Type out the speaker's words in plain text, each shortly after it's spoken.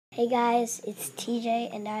Hey guys, it's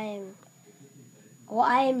TJ and I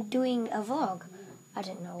am doing a vlog. I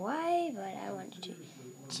don't know why, but I wanted to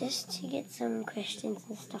just to get some questions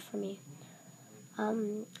and stuff from you.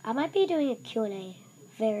 I might be doing a Q&A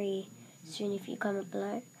very soon if you comment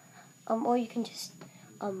below. Or you can just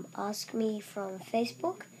ask me from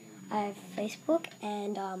Facebook. I have Facebook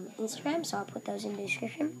and Instagram, so I'll put those in the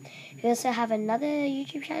description. We also have another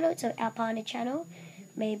YouTube channel. It's an Alpana channel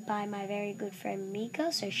made by my very good friend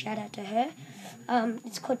Mika, so shout out to her.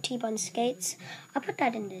 It's called T-Bun Skates. I'll put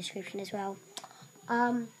that in the description as well.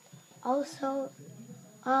 Also,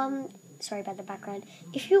 sorry about the background.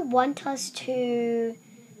 If you want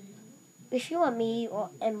me or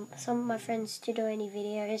some of my friends to do any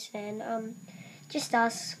videos, then just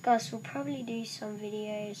ask us. We'll probably do some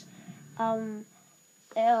videos,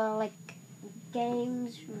 like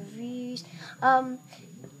games, reviews.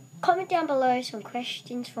 Comment down below some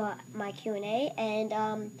questions for my Q&A, and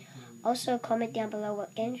also comment down below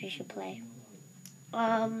what games we should play.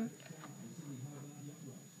 I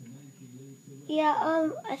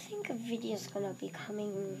think a video is gonna be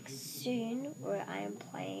coming soon where I am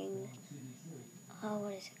playing.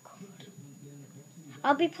 What is it called?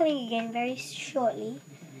 I'll be playing a game very shortly,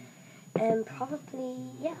 and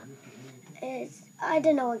probably I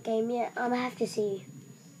don't know what game yet. I have to see.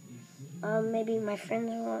 Maybe my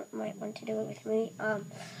friends might want to do it with me.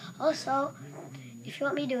 Also, if you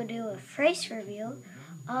want me to do a phrase review,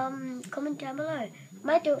 comment down below. I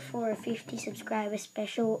might do it for a 50 subscriber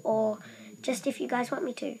special, or just if you guys want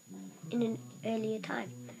me to in an earlier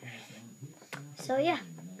time. So yeah.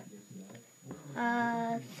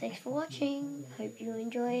 Thanks for watching. Hope you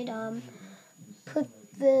enjoyed. Put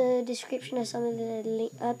the description of some of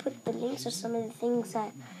the put the links of some of the things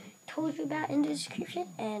I told you about in the description,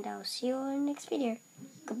 and I'll see you in the next video.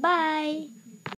 Goodbye.